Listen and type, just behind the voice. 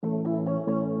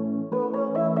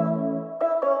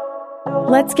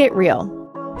Let's get real.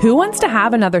 Who wants to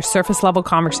have another surface level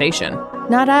conversation?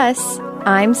 Not us.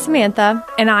 I'm Samantha.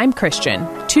 And I'm Christian.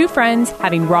 Two friends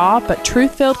having raw but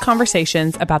truth-filled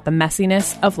conversations about the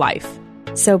messiness of life.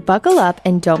 So buckle up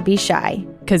and don't be shy.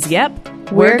 'Cause yep,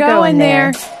 we're going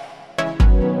there.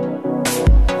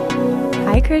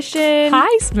 Hi, Christian.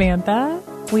 Hi, Samantha.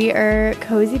 We are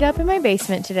cozied up in my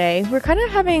basement today. We're kind of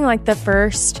having like the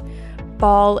first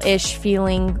fall-ish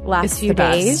feeling last few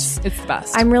days. It's the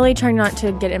best. I'm really trying not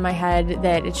to get in my head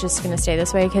that it's just going to stay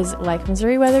this way because like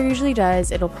Missouri weather usually does,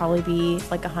 it'll probably be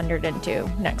like 102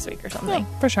 next week or something.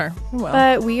 Yeah, for sure. It will.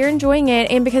 But we are enjoying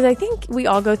it. And because I think we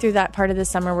all go through that part of the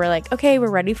summer where like, okay, we're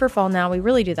ready for fall now. We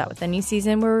really do that with any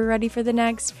season where we're ready for the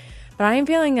next. But I am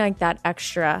feeling like that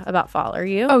extra about fall. Are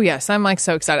you? Oh, yes. I'm like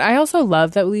so excited. I also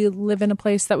love that we live in a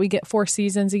place that we get 4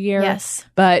 seasons a year. Yes.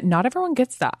 But not everyone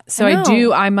gets that. So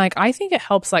I think it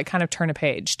helps like kind of turn a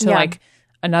page to like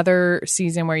another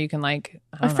season where you can like,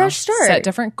 fresh start. Set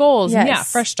different goals. Yes. And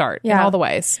fresh start in all the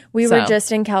ways. We were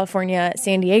just in California,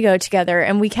 San Diego together,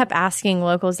 and we kept asking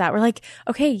locals that. We're like,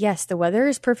 okay, yes, the weather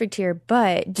is perfect here,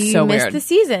 but do you miss the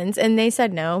seasons? And they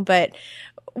said no, but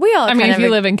we all if you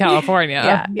live in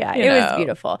California. It was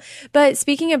beautiful. But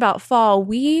speaking about fall,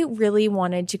 we really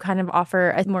wanted to kind of offer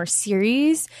a more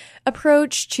series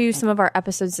approach to some of our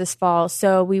episodes this fall.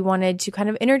 So we wanted to kind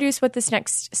of introduce what this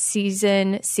next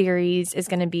series is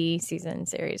going to be.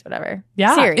 Series, whatever.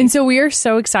 Yeah. Series. And so we are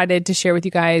so excited to share with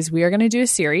you guys. We are going to do a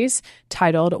series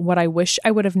titled What I Wish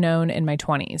I Would Have Known in My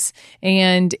 20s.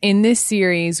 And in this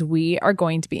series, we are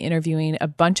going to be interviewing a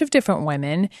bunch of different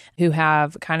women who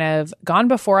have kind of gone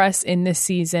before us in this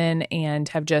season and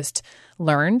have just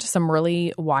learned some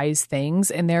really wise things,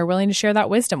 and they're willing to share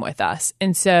that wisdom with us.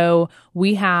 And so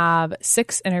we have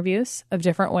 6 interviews of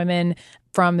different women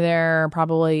from their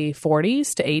probably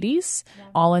 40s to 80s,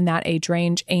 all in that age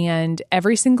range. And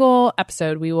every single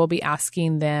episode, we will be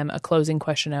asking them a closing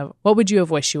question of what would you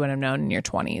have wished you would have known in your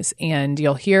 20s? And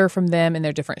you'll hear from them in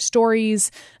their different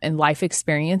stories and life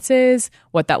experiences,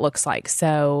 what that looks like.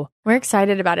 So we're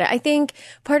excited about it. I think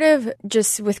part of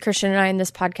just with Christian and I in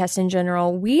this podcast in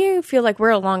general, we feel like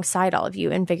we're alongside all of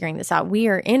you in figuring this out. We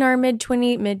are in our mid to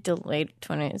late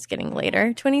 20s, getting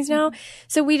later 20s now.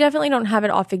 So we definitely don't have it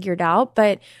all figured out,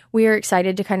 but we are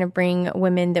excited to kind of bring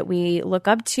women that we look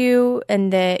up to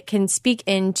and that can speak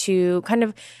into kind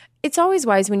of, it's always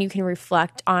wise when you can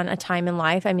reflect on a time in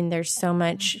life. I mean, there's so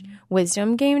much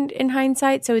wisdom gained in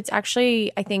hindsight. So it's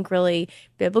actually, I think, really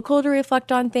biblical to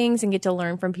reflect on things and get to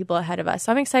learn from people ahead of us.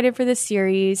 So I'm excited for this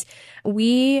series.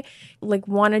 We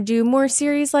want to do more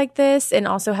series like this and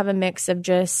also have a mix of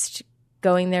just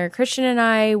going there, Christian and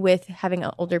I, with having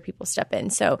older people step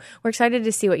in. So we're excited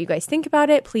to see what you guys think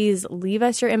about it. Please leave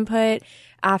us your input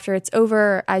after it's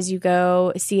over as you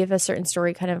go, see if a certain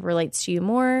story kind of relates to you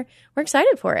more. We're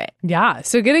excited for it. Yeah.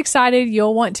 So get excited.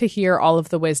 You'll want to hear all of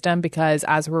the wisdom because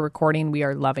as we're recording, we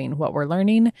are loving what we're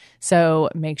learning. So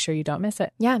make sure you don't miss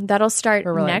it. Yeah. That'll start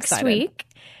next week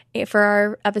for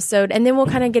our episode. And then we'll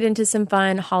kind of get into some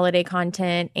fun holiday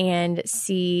content and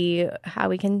see how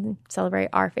we can celebrate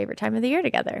our favorite time of the year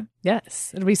together.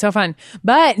 Yes, it'll be so fun.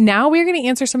 But now we're going to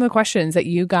answer some of the questions that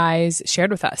you guys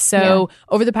shared with us. So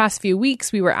over the past few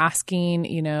weeks, we were asking,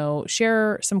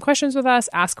 share some questions with us,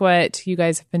 ask what you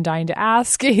guys have been dying to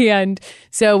ask. And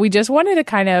so we just wanted to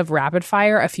kind of rapid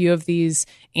fire a few of these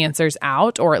answers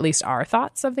out, or at least our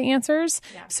thoughts of the answers.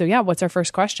 Yeah. So what's our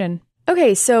first question?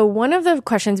 Okay, so one of the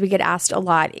questions we get asked a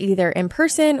lot, either in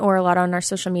person or a lot on our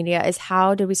social media, is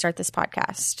how did we start this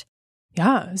podcast?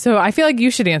 Yeah, so I feel like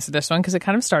you should answer this one because it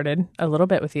kind of started a little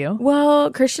bit with you.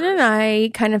 Well, Christian and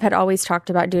I kind of had always talked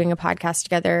about doing a podcast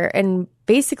together, and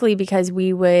basically because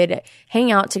we would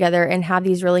hang out together and have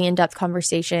these really in-depth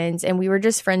conversations, and we were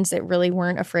just friends that really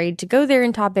weren't afraid to go there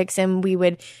in topics, and we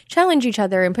would challenge each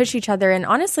other and push each other. And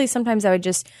honestly, sometimes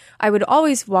I would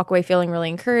always walk away feeling really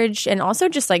encouraged and also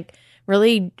just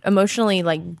really emotionally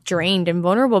drained and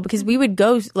vulnerable because we would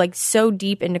go so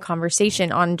deep into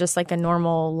conversation on just a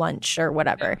normal lunch or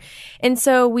whatever. And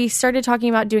so we started talking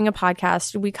about doing a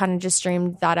podcast. We kind of just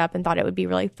dreamed that up and thought it would be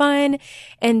really fun.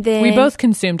 And then we both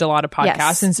consumed a lot of podcasts.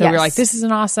 Yes, and so we were like, this is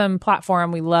an awesome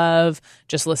platform. We love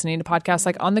just listening to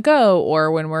podcasts on the go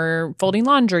or when we're folding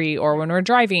laundry or when we're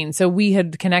driving. So we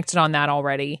had connected on that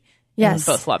already. Yes.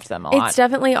 We both loved them a lot. It's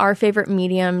definitely our favorite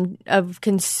medium of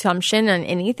consumption on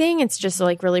anything. It's just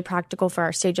really practical for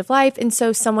our stage of life. And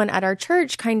so someone at our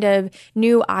church kind of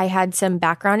knew I had some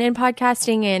background in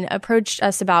podcasting and approached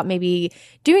us about maybe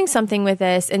doing something with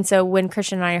this. And so when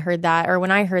Christian and I heard that, or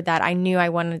when I heard that, I knew I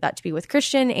wanted that to be with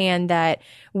Christian and that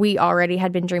we already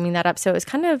had been dreaming that up. So it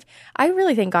was I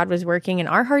really think God was working in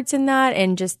our hearts in that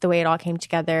and just the way it all came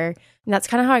together. And that's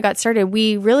kind of how I got started.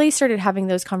 We really started having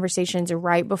those conversations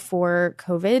right before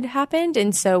COVID happened.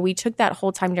 And so we took that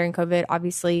whole time during COVID.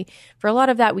 Obviously, for a lot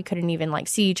of that, we couldn't even like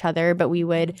see each other, but we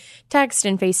would text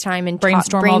and FaceTime and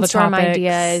brainstorm all the topics.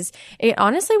 Ideas. It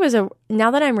honestly was now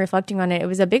that I'm reflecting on it, it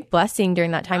was a big blessing during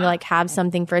that time to like have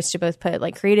something for us to both put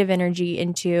like creative energy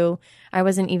into. I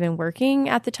wasn't even working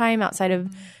at the time outside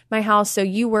of my house. So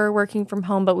you were working from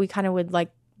home, but we kind of would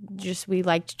like we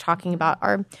liked talking about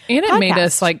our and it podcast. Made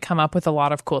us like come up with a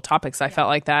lot of cool topics. I felt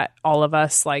like that all of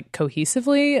us like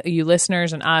cohesively, you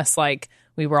listeners and us, like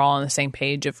we were all on the same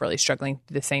page of really struggling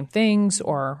through the same things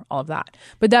or all of that.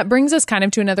 But that brings us kind of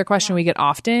to another question we get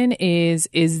often is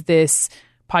this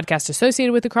podcast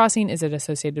associated with the crossing? Is it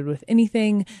associated with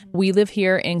anything? We live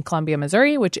here in Columbia,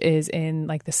 Missouri, which is in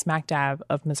like the smack dab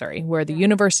of Missouri, where the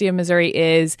University of Missouri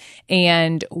is.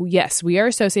 And yes, we are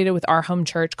associated with our home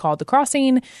church called The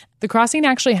Crossing. The Crossing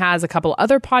actually has a couple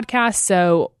other podcasts.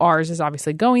 So ours is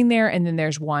obviously going there. And then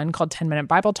there's one called 10-Minute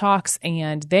Bible Talks,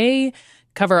 and they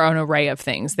cover an array of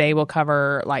things. They will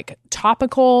cover like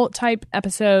topical type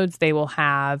episodes. They will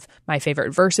have my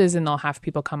favorite verses, and they'll have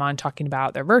people come on talking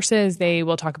about their verses. They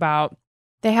will talk about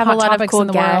They have a lot of cool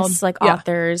guests, like Yeah.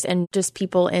 authors and just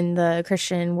people in the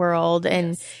Christian world.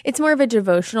 And it's more of a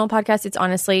devotional podcast. It's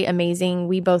honestly amazing.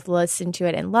 We both listen to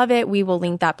it and love it. We will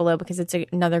link that below because it's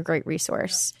another great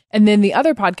resource. And then the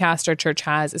other podcast our church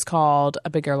has is called A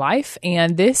Bigger Life.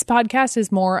 And this podcast is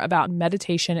more about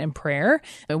meditation and prayer.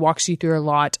 It walks you through a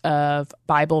lot of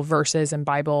Bible verses and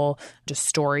Bible just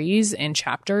stories and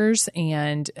chapters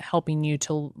and helping you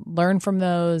to learn from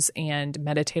those and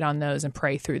meditate on those and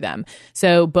pray through them.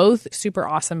 So both super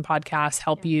awesome podcasts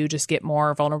help you just get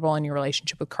more vulnerable in your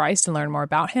relationship with Christ and learn more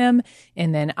about him.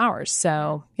 And then ours.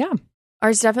 So yeah.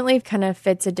 Ours definitely kind of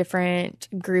fits a different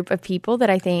group of people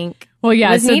that I think Well,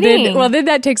 yeah. was So needing. then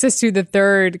that takes us to the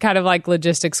third kind of like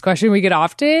logistics question we get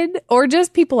often, or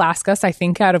just people ask us, I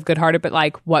think out of good hearted, but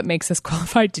like what makes us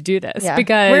qualified to do this? Yeah,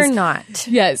 Because we're not.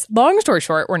 Yes. Long story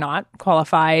short, we're not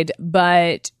qualified,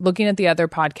 but looking at the other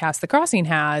podcasts The Crossing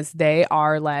has, they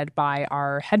are led by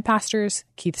our head pastors,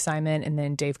 Keith Simon, and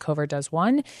then Dave Cover does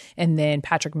one. And then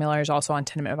Patrick Miller is also on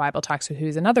 10-Minute Bible Talks,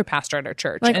 who's another pastor at our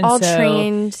church. Like and all so,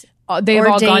 trained. They've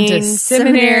all gone to ordained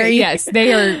seminary. Yes,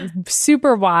 they are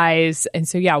super wise. And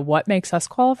so, yeah, what makes us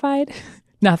qualified?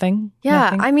 Nothing.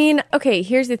 Yeah. Nothing. I mean, okay,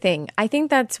 here's the thing. I think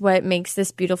that's what makes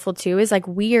this beautiful too, is like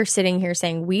we are sitting here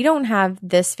saying we don't have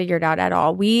this figured out at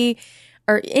all. We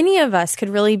or any of us could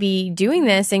really be doing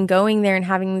this and going there and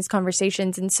having these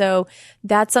conversations. And so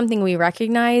that's something we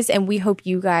recognize, and we hope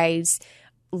you guys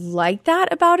like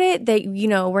that about it, that, you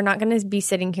know, we're not going to be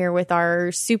sitting here with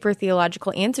our super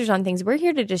theological answers on things. We're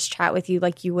here to just chat with you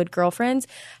like you would girlfriends.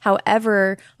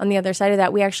 However, on the other side of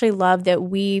that, we actually love that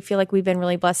we feel like we've been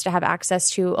really blessed to have access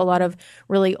to a lot of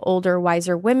really older,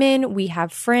 wiser women. We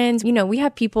have friends, you know, we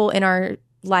have people in our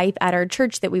life at our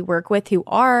church that we work with who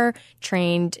are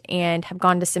trained and have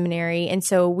gone to seminary. And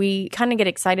so we kind of get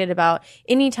excited about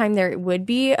anytime there would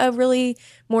be a really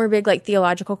more big like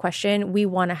theological question, we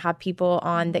want to have people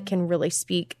on that can really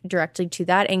speak directly to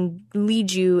that and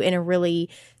lead you in a really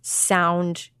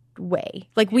sound way.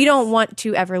 Like we don't want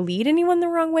to ever lead anyone the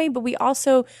wrong way, but we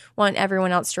also want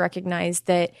everyone else to recognize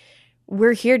that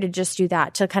we're here to just do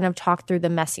that, to kind of talk through the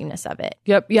messiness of it.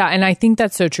 Yep. Yeah. And I think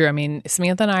that's so true. I mean,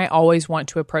 Samantha and I always want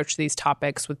to approach these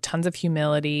topics with tons of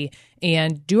humility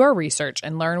and do our research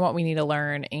and learn what we need to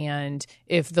learn. And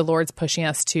if the Lord's pushing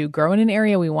us to grow in an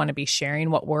area, we want to be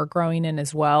sharing what we're growing in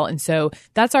as well. And so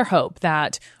that's our hope,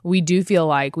 that we do feel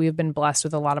like we have been blessed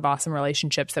with a lot of awesome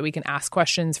relationships, that we can ask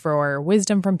questions for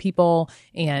wisdom from people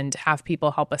and have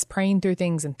people help us praying through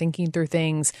things and thinking through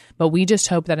things. But we just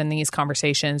hope that in these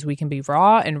conversations, we can be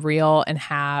raw and real and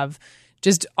have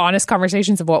just honest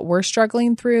conversations of what we're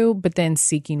struggling through, but then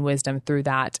seeking wisdom through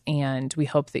that. And we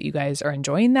hope that you guys are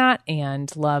enjoying that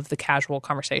and love the casual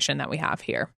conversation that we have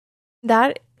here.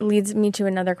 That leads me to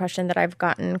another question that I've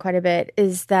gotten quite a bit,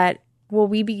 is that will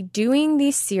we be doing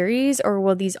these series or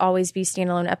will these always be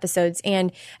standalone episodes?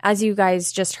 And as you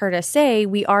guys just heard us say,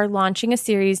 we are launching a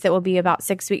series that will be about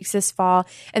 6 weeks this fall.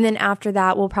 And then after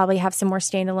that, we'll probably have some more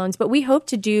standalones. But we hope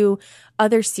to do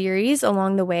other series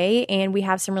along the way, and we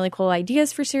have some really cool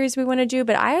ideas for series we want to do.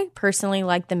 But I personally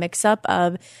like the mix up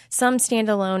of some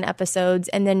standalone episodes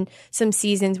and then some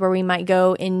seasons where we might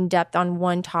go in depth on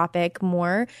one topic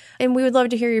more. And we would love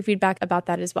to hear your feedback about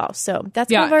that as well. So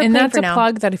that's kind of our and plan that's for a now.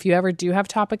 plug that if you ever do have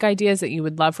topic ideas that you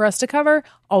would love for us to cover,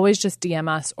 always just DM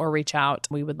us or reach out.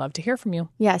 We would love to hear from you.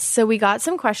 Yes. So we got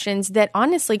some questions that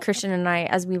honestly, Christian and I,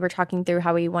 as we were talking through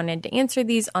how we wanted to answer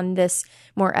these on this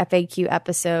more FAQ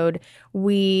episode,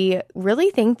 we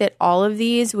really think that all of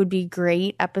these would be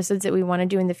great episodes that we want to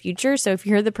do in the future. So if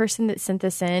you're the person that sent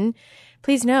this in,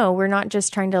 please know we're not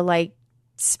just trying to like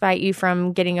spite you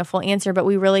from getting a full answer, but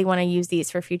we really want to use these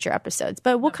for future episodes.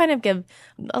 But we'll kind of give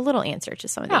a little answer to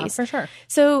some of these. For sure.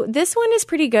 So this one is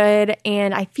pretty good,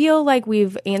 and I feel like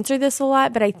we've answered this a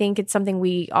lot, but I think it's something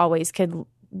we always could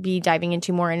be diving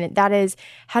into more. And that is,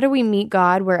 how do we meet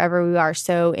God wherever we are?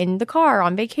 So in the car,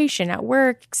 on vacation, at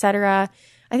work, etc.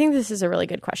 I think this is a really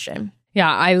good question. Yeah,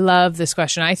 I love this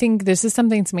question. I think this is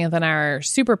something Samantha and I are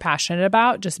super passionate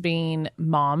about, just being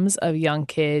moms of young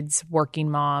kids,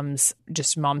 working moms,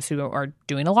 just moms who are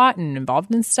doing a lot and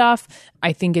involved in stuff.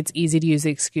 I think it's easy to use the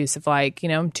excuse of like,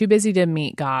 I'm too busy to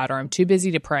meet God, or I'm too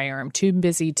busy to pray, or I'm too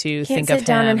busy to think of Him. Can't sit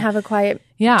down and have a quiet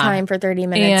time for 30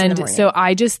 minutes in the morning. So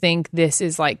I just think this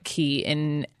is like key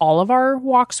in all of our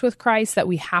walks with Christ, that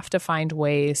we have to find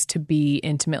ways to be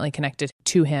intimately connected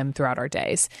to Him throughout our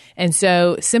days. And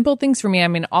so simple things for me,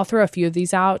 I'll throw a few of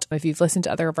these out. If you've listened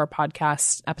to other of our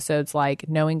podcast episodes, like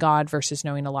knowing God versus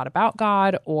knowing a lot about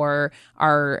God, or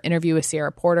our interview with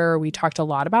Sierra Porter, we talked a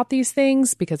lot about these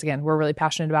things because, again, we're really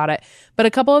passionate about it. But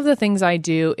a couple of the things I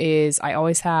do is I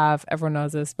always have, everyone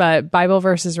knows this, but Bible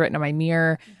verses written on my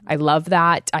mirror. I love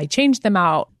that. I change them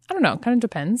out. I don't know, it kind of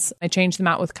depends. I change them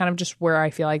out with kind of just where I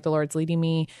feel like the Lord's leading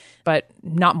me, but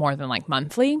not more than like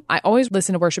monthly. I always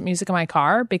listen to worship music in my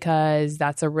car because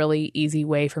that's a really easy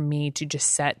way for me to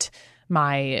just set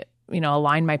my,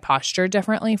 align my posture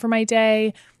differently for my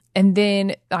day. And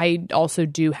then I also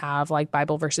do have like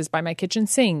Bible verses by my kitchen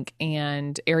sink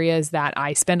and areas that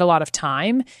I spend a lot of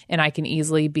time, and I can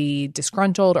easily be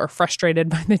disgruntled or frustrated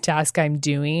by the task I'm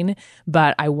doing,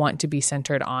 but I want to be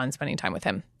centered on spending time with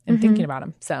Him and thinking about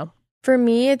Him. So for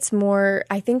me, it's more,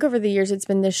 I think over the years, it's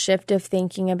been this shift of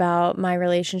thinking about my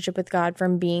relationship with God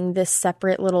from being this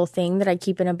separate little thing that I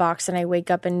keep in a box and I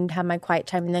wake up and have my quiet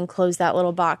time and then close that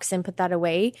little box and put that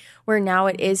away, where now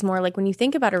it is more like when you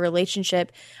think about a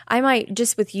relationship, I might,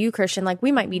 just with you, Christian, like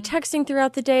we might be texting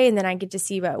throughout the day and then I get to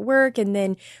see you at work and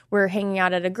then we're hanging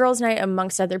out at a girls' night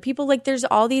amongst other people. Like there's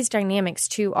all these dynamics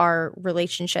to our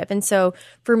relationship. And so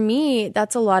for me,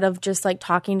 that's a lot of just like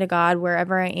talking to God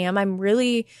wherever I am. I'm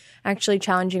really actually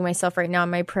challenging myself right now in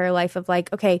my prayer life of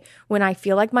like, okay, when I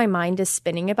feel like my mind is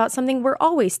spinning about something, we're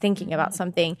always thinking about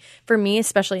something. For me,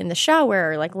 especially in the shower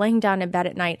or like laying down in bed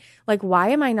at night, like why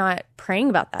am I not praying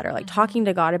about that or like talking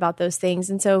to God about those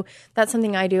things? And so that's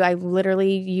something I do. I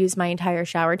literally use my entire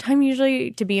shower time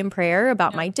usually to be in prayer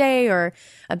about my day or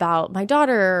about my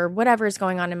daughter or whatever is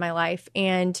going on in my life.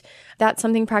 And that's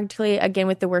something practically, again,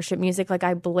 with the worship music, like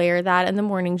I blare that in the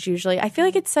mornings usually. I feel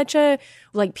like it's such a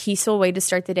like peaceful way to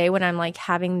start the day when I'm like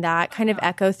having that kind of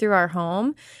echo through our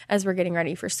home as we're getting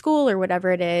ready for school or whatever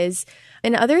it is.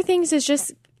 And other things is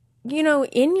just,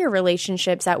 in your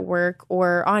relationships at work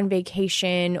or on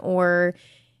vacation or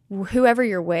whoever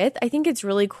you're with, I think it's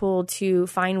really cool to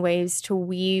find ways to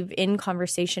weave in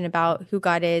conversation about who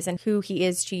God is and who He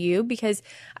is to you, because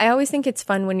I always think it's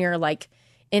fun when you're like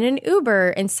in an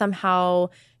Uber and somehow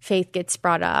faith gets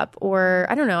brought up, or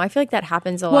I don't know. I feel like that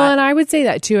happens a lot. Well, and I would say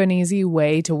that too, an easy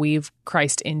way to weave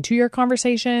Christ into your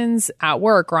conversations at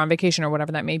work or on vacation or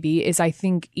whatever that may be is, I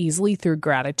think, easily through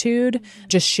gratitude,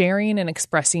 just sharing and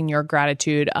expressing your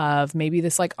gratitude of maybe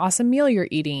this like awesome meal you're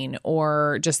eating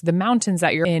or just the mountains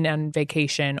that you're in on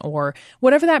vacation or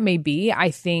whatever that may be.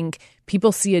 I think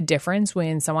people see a difference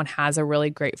when someone has a really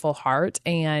grateful heart,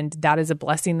 and that is a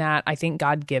blessing that I think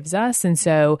God gives us. And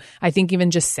so I think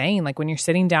even just saying, like when you're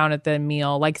sitting down at the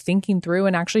meal, like thinking through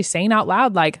and actually saying out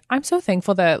loud, like, I'm so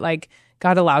thankful that like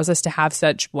God allows us to have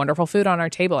such wonderful food on our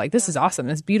table. Like, this is awesome.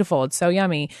 It's beautiful. It's so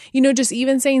yummy. Just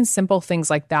even saying simple things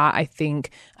like that, I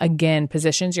think, again,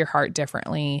 positions your heart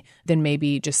differently than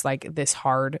maybe just like this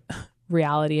hard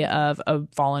reality of a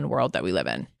fallen world that we live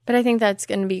in. But I think that's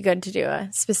going to be good to do a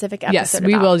specific episode Yes,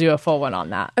 we will do a full one on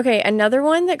that. Okay, another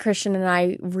one that Christian and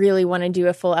I really want to do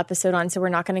a full episode on, so we're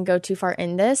not going to go too far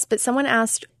in this, but someone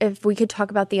asked if we could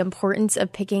talk about the importance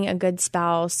of picking a good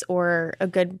spouse or a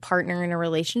good partner in a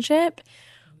relationship.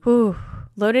 Ooh,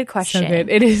 loaded question. So good.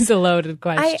 It is a loaded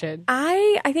question.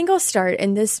 I think I'll start,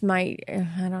 and this might,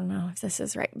 I don't know if this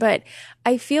is right, but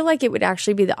I feel like it would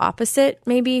actually be the opposite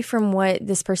maybe from what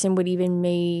this person would even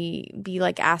may be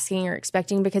like asking or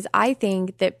expecting, because I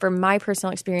think that from my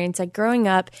personal experience, like growing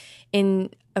up in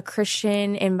a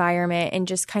Christian environment and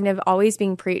just kind of always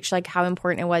being preached like how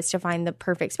important it was to find the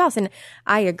perfect spouse. And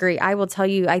I agree. I will tell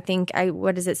you, I think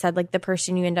what is it said? Like the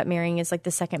person you end up marrying is like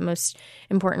the second most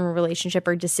important relationship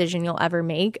or decision you'll ever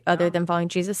make other than following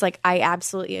Jesus. Like I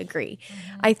absolutely agree.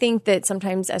 I think that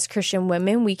sometimes as Christian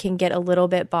women, we can get a little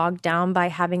bit bogged down by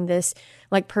having this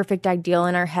like perfect ideal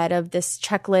in our head of this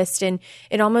checklist, and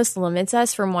it almost limits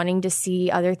us from wanting to see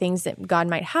other things that God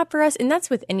might have for us. And that's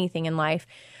with anything in life.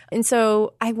 And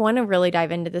so I want to really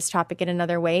dive into this topic in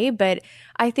another way, but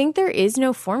I think there is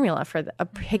no formula for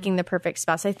picking the perfect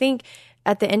spouse. I think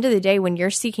at the end of the day, when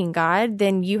you're seeking God,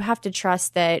 then you have to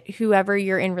trust that whoever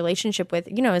you're in relationship with,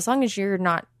 as long as you're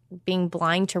not being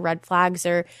blind to red flags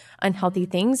or unhealthy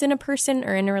things in a person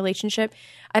or in a relationship,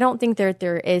 I don't think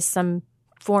there is some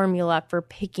formula for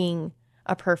picking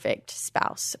a perfect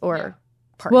spouse or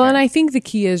partner. Well, and I think the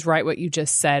key is right what you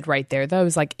just said right there, though,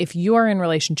 is like if you are in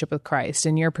relationship with Christ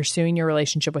and you're pursuing your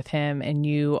relationship with him and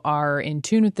you are in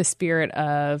tune with the spirit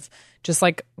of just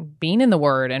like being in the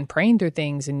word and praying through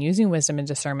things and using wisdom and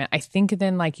discernment, I think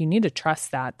then like you need to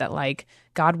trust that like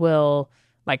God will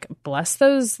like bless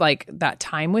those, like that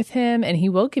time with him, and he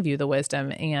will give you the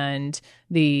wisdom and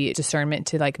the discernment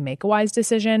to like make a wise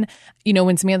decision.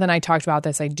 When Samantha and I talked about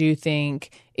this, I do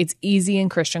think it's easy in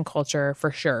Christian culture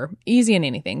for sure, easy in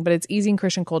anything, but it's easy in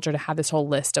Christian culture to have this whole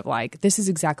list of like, this is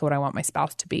exactly what I want my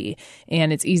spouse to be.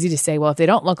 And it's easy to say, well, if they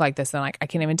don't look like this, then like I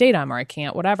can't even date them or I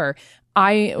can't, whatever.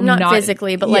 Not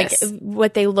physically, but yes, like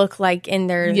what they look like in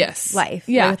their life.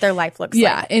 Yeah. Like what their life looks like.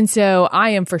 Yeah. And so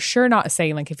I am for sure not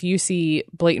saying like if you see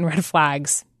blatant red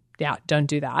flags, don't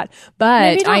do that.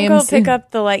 But maybe don't go pick up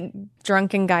the like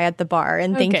drunken guy at the bar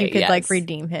and think you could like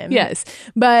redeem him. Yes.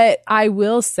 But I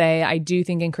will say I do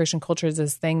think in Christian culture is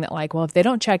this thing that like, well, if they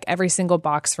don't check every single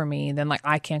box for me, then like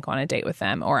I can't go on a date with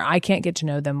them or I can't get to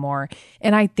know them more.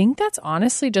 And I think that's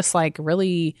honestly just like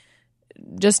really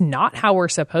just not how we're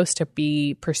supposed to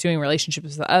be pursuing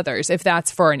relationships with others. If that's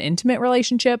for an intimate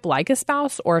relationship like a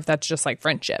spouse, or if that's just like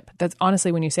friendship. That's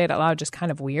honestly, when you say it out loud, just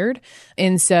kind of weird.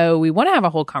 And so we want to have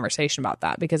a whole conversation about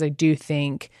that, because I do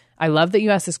think, I love that you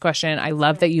asked this question. I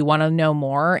love that you want to know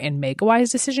more and make a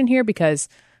wise decision here, because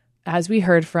as we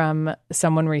heard from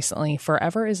someone recently,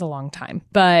 forever is a long time.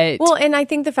 But well, and I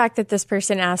think the fact that this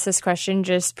person asked this question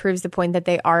just proves the point that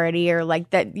they already are like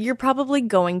that. You're probably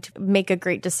going to make a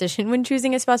great decision when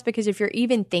choosing a spouse, because if you're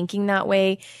even thinking that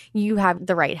way, you have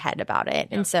the right head about it.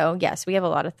 Yeah. And so, yes, we have a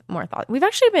lot of more thought. We've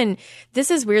actually this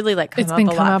is weirdly like come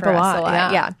up a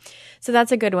lot. Yeah. So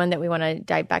that's a good one that we want to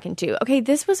dive back into. Okay,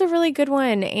 this was a really good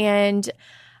one. And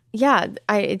yeah,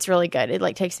 it's really good. It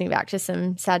like takes me back to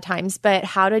some sad times, but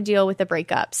how to deal with a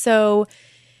breakup. So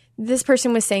this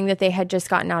person was saying that they had just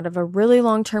gotten out of a really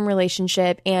long-term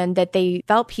relationship and that they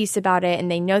felt peace about it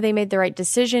and they know they made the right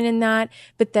decision in that,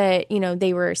 but that,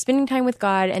 they were spending time with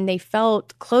God and they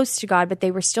felt close to God, but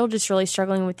they were still just really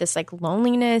struggling with this like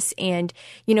loneliness. And,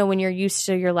 when you're used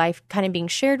to your life kind of being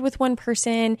shared with one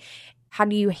person, how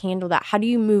do you handle that? How do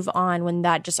you move on when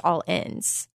that just all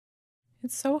ends?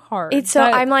 It's so hard.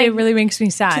 I'm like, it really makes me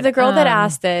sad. To the girl that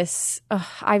asked this,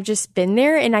 I've just been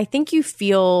there, and I think you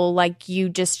feel like you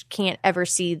just can't ever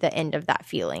see the end of that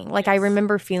feeling. Like I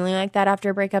remember feeling like that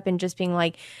after a breakup and just being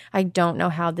like, I don't know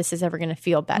how this is ever going to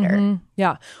feel better. Mm-hmm.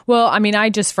 Yeah. Well, I mean, I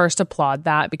just first applaud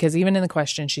that, because even in the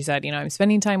question, she said, I'm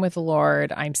spending time with the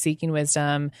Lord, I'm seeking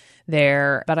wisdom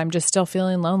there, but I'm just still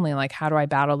feeling lonely. Like, how do I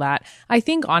battle that? I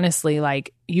think honestly,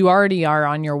 like you already are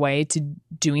on your way to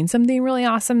doing something really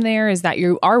awesome there, is that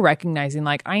you are recognizing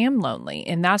like I am lonely.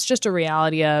 And that's just a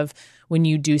reality of when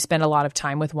you do spend a lot of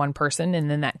time with one person and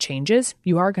then that changes,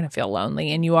 you are going to feel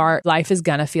lonely and life is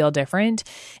going to feel different.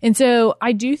 And so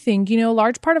I do think, a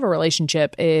large part of a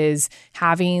relationship is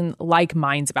having like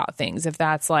minds about things. If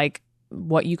that's like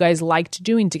what you guys liked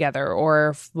doing together, or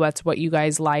if that's what you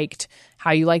guys liked,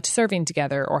 how you liked serving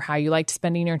together, or how you liked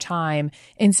spending your time.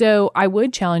 And so I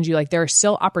would challenge you, like there are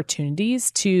still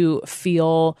opportunities to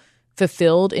feel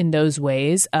fulfilled in those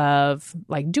ways of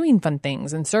like doing fun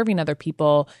things and serving other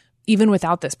people, even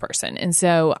without this person. And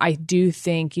so I do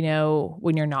think,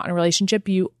 when you're not in a relationship,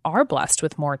 you are blessed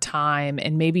with more time,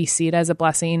 and maybe see it as a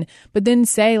blessing, but then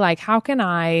say like,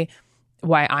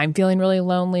 why I'm feeling really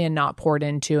lonely and not poured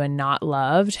into and not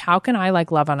loved, how can I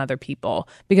like love on other people?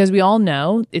 Because we all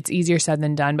know it's easier said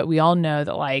than done, but we all know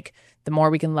that like the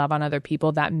more we can love on other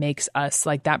people, that makes us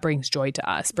like, that brings joy to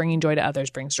us. Bringing joy to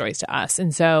others brings joy to us.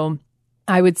 And so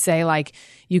I would say like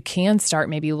you can start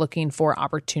maybe looking for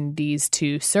opportunities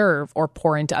to serve or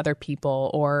pour into other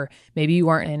people, or maybe you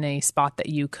weren't in a spot that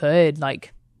you could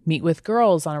like meet with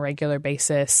girls on a regular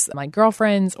basis, like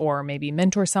girlfriends, or maybe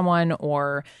mentor someone,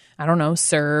 or I don't know,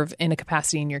 serve in a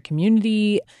capacity in your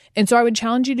community. And so I would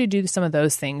challenge you to do some of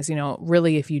those things.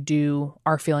 Really, if you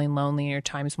are feeling lonely and your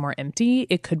time's more empty,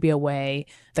 it could be a way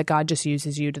that God just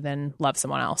uses you to then love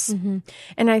someone else. Mm-hmm.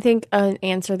 And I think an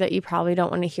answer that you probably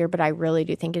don't want to hear, but I really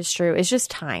do think is true, is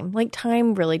just time. Like,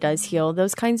 time really does heal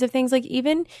those kinds of things. Like,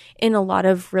 even in a lot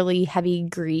of really heavy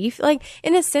grief, like,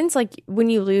 in a sense, like, when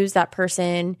you lose that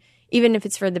person, even if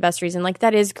it's for the best reason, like,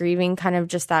 that is grieving kind of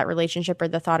just that relationship or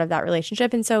the thought of that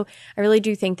relationship. And so I really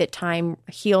do think that time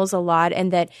heals a lot,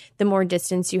 and that the more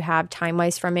distance you have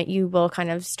time-wise from it, you will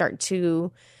kind of start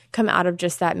to come out of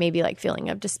just that maybe like feeling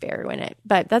of despair in it.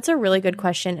 But that's a really good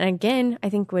question. And again, I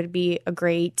think would be a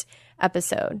great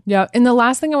episode. Yeah. And the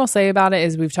last thing I will say about it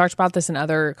is we've talked about this in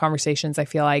other conversations, I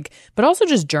feel like, but also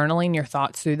just journaling your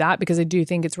thoughts through that, because I do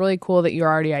think it's really cool that you're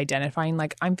already identifying,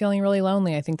 like, I'm feeling really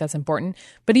lonely. I think that's important.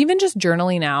 But even just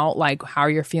journaling out like how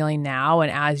you're feeling now,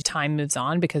 and as time moves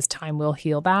on, because time will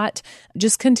heal that,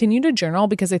 just continue to journal,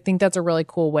 because I think that's a really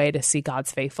cool way to see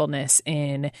God's faithfulness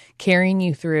in carrying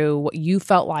you through what you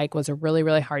felt like was a really,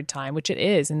 really hard time, which it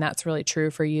is. And that's really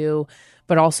true for you.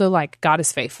 But also, like, God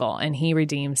is faithful and he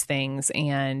redeems things.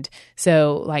 And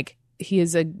so, like, he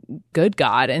is a good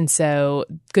God. And so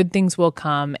good things will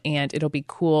come, and it'll be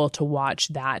cool to watch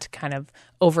that kind of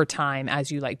over time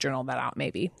as you like journal that out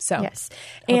maybe. So yes.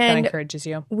 Hope and that encourages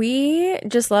you. We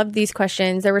just loved these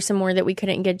questions. There were some more that we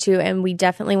couldn't get to, and we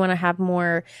definitely want to have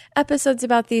more episodes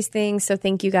about these things. So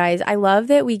thank you guys. I love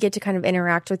that we get to kind of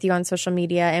interact with you on social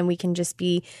media, and we can just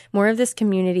be more of this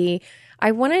community.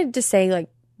 I wanted to say, like,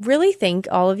 really thank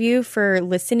all of you for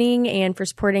listening and for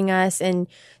supporting us, and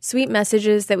sweet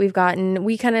messages that we've gotten.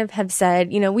 We kind of have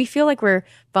said, you know, we feel like we're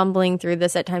fumbling through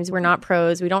this at times. We're not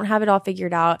pros. We don't have it all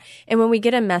figured out. And when we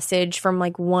get a message from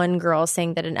like one girl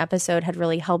saying that an episode had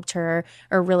really helped her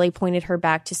or really pointed her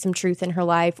back to some truth in her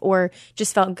life, or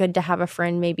just felt good to have a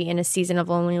friend maybe in a season of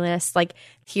loneliness, like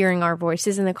hearing our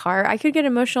voices in the car, I could get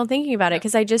emotional thinking about it,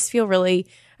 because I just feel really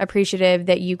appreciative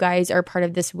that you guys are part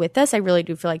of this with us. I really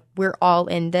do feel like we're all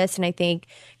in this, and I think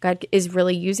God is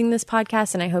really using this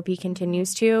podcast, and I hope he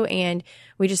continues to. And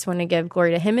we just want to give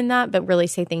glory to him in that, but really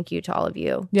say thank you to all of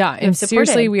you. Yeah. And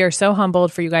seriously, we are so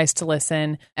humbled for you guys to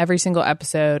listen every single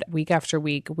episode, week after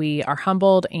week. We are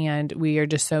humbled, and we are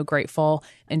just so grateful,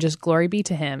 and just glory be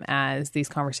to him as these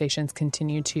conversations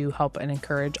continue to help and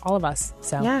encourage all of us.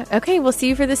 So yeah. Okay. We'll see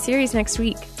you for the series next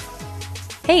week.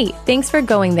 Hey, thanks for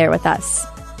going there with us.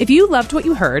 If you loved what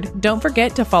you heard, don't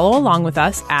forget to follow along with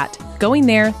us at Going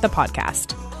There, the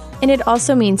podcast. And it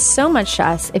also means so much to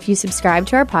us if you subscribe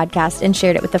to our podcast and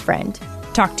shared it with a friend.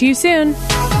 Talk to you soon.